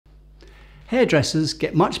Hairdressers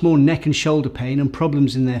get much more neck and shoulder pain and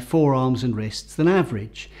problems in their forearms and wrists than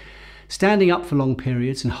average. Standing up for long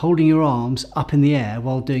periods and holding your arms up in the air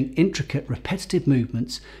while doing intricate repetitive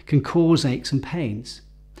movements can cause aches and pains.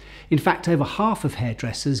 In fact, over half of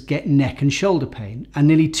hairdressers get neck and shoulder pain, and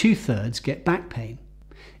nearly 2/3 get back pain.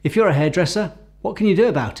 If you're a hairdresser, what can you do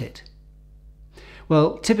about it?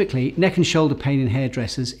 Well, typically, neck and shoulder pain in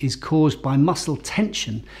hairdressers is caused by muscle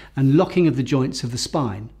tension and locking of the joints of the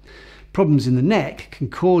spine. Problems in the neck can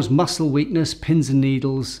cause muscle weakness, pins and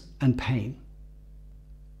needles, and pain.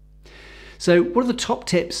 So, what are the top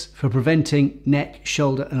tips for preventing neck,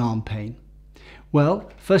 shoulder, and arm pain?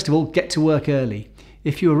 Well, first of all, get to work early.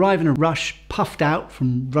 If you arrive in a rush, puffed out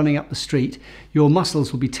from running up the street, your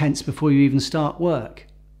muscles will be tense before you even start work.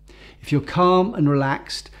 If you're calm and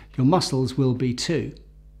relaxed, your muscles will be too.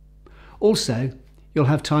 Also, you'll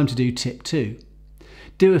have time to do tip 2.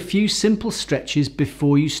 Do a few simple stretches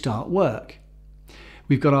before you start work.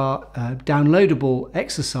 We've got our downloadable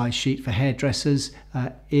exercise sheet for hairdressers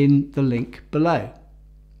in the link below.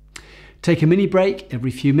 Take a mini break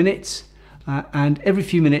every few minutes. And every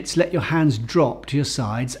few minutes, let your hands drop to your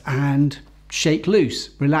sides and shake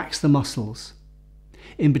loose, relax the muscles.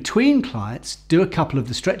 In between clients, do a couple of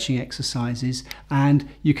the stretching exercises and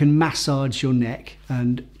you can massage your neck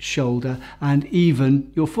and shoulder and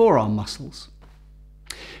even your forearm muscles.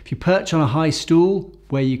 If you perch on a high stool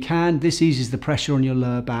where you can, this eases the pressure on your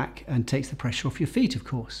lower back and takes the pressure off your feet, of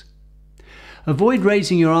course. Avoid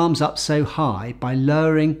raising your arms up so high by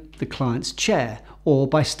lowering the client's chair or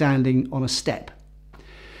by standing on a step.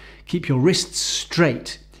 Keep your wrists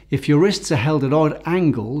straight. If your wrists are held at odd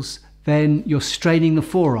angles, then you're straining the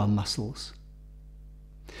forearm muscles.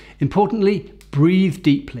 Importantly, breathe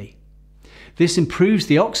deeply. This improves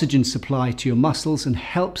the oxygen supply to your muscles and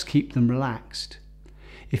helps keep them relaxed.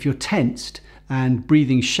 If you're tensed and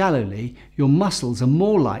breathing shallowly, your muscles are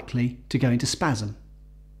more likely to go into spasm.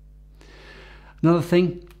 Another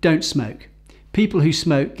thing, don't smoke. People who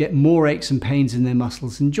smoke get more aches and pains in their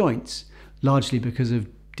muscles and joints, largely because of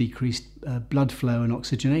decreased blood flow and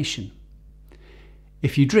oxygenation.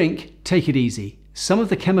 If you drink, take it easy. Some of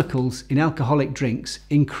the chemicals in alcoholic drinks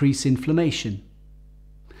increase inflammation.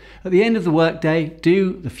 At the end of the workday,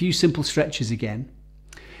 do the few simple stretches again.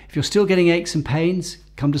 If you're still getting aches and pains,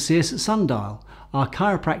 come to see us at Sundial. Our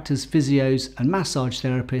chiropractors, physios and massage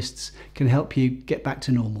therapists can help you get back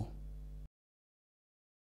to normal.